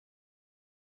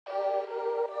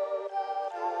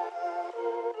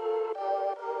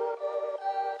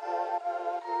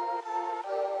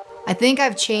I think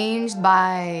I've changed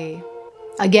by,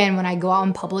 again, when I go out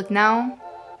in public now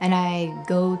and I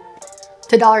go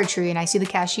to Dollar Tree and I see the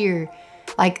cashier,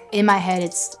 like in my head,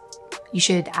 it's, you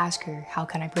should ask her, how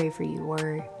can I pray for you?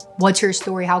 Or what's her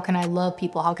story? How can I love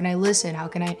people? How can I listen? How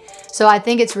can I? So I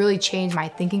think it's really changed my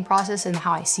thinking process and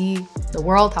how I see the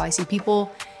world, how I see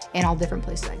people in all different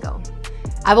places I go.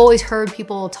 I've always heard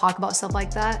people talk about stuff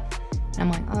like that. And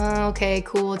I'm like, oh, okay,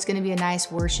 cool. It's gonna be a nice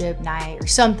worship night or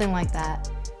something like that.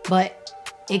 But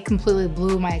it completely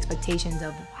blew my expectations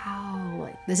of, wow,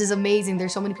 like this is amazing.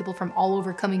 There's so many people from all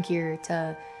over coming here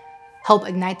to help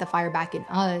ignite the fire back in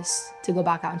us to go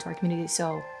back out into our community.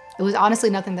 So it was honestly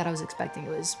nothing that I was expecting.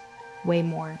 It was way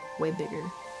more, way bigger.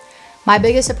 My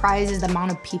biggest surprise is the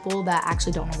amount of people that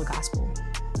actually don't know the gospel.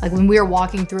 Like when we were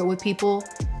walking through it with people,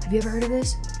 have you ever heard of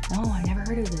this? No, I've never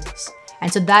heard of this.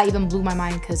 And so that even blew my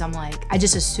mind because I'm like, I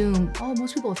just assumed, oh,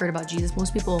 most people have heard about Jesus.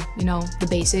 Most people, you know, the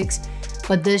basics.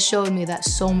 But this showed me that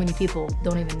so many people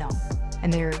don't even know.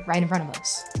 And they're right in front of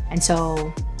us. And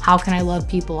so how can I love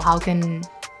people? How can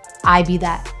I be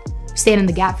that, stand in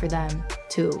the gap for them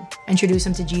to introduce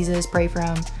them to Jesus, pray for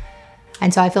them?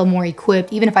 And so I feel more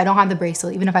equipped, even if I don't have the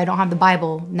bracelet, even if I don't have the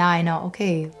Bible, now I know,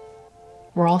 okay,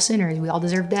 we're all sinners. We all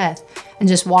deserve death. And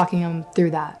just walking them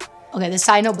through that. Okay, this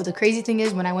side note, but the crazy thing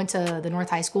is when I went to the North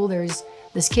High School, there's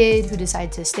this kid who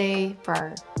decided to stay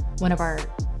for one of our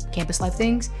campus life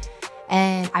things.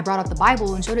 And I brought up the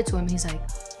Bible and showed it to him. And he's like,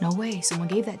 no way, someone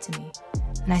gave that to me.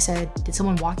 And I said, did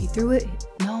someone walk you through it?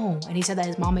 No. And he said that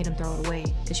his mom made him throw it away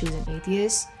because she was an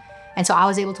atheist. And so I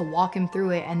was able to walk him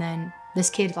through it. And then this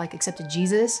kid like accepted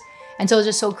Jesus. And so it's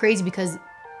just so crazy because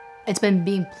it's been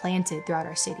being planted throughout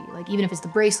our city. Like even if it's the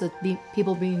bracelet,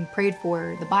 people being prayed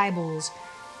for, the Bibles,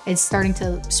 it's starting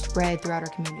to spread throughout our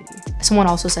community. Someone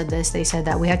also said this, they said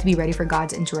that we have to be ready for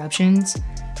God's interruptions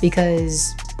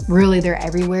because really they're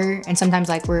everywhere. And sometimes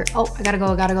like we're, oh, I gotta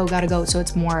go. So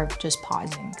it's more of just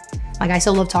pausing. Like I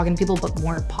still love talking to people, but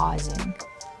more pausing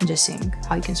and just seeing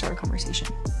how you can start a conversation.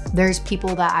 There's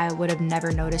people that I would have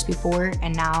never noticed before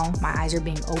and now my eyes are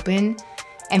being open.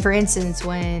 And for instance,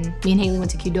 when me and Haley went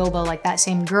to Qdoba, like that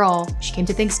same girl, she came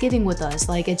to Thanksgiving with us.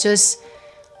 Like it's just,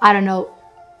 I don't know,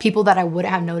 people that I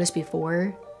wouldn't have noticed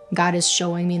before, God is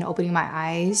showing me and opening my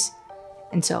eyes.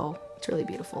 And so it's really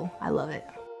beautiful. I love it.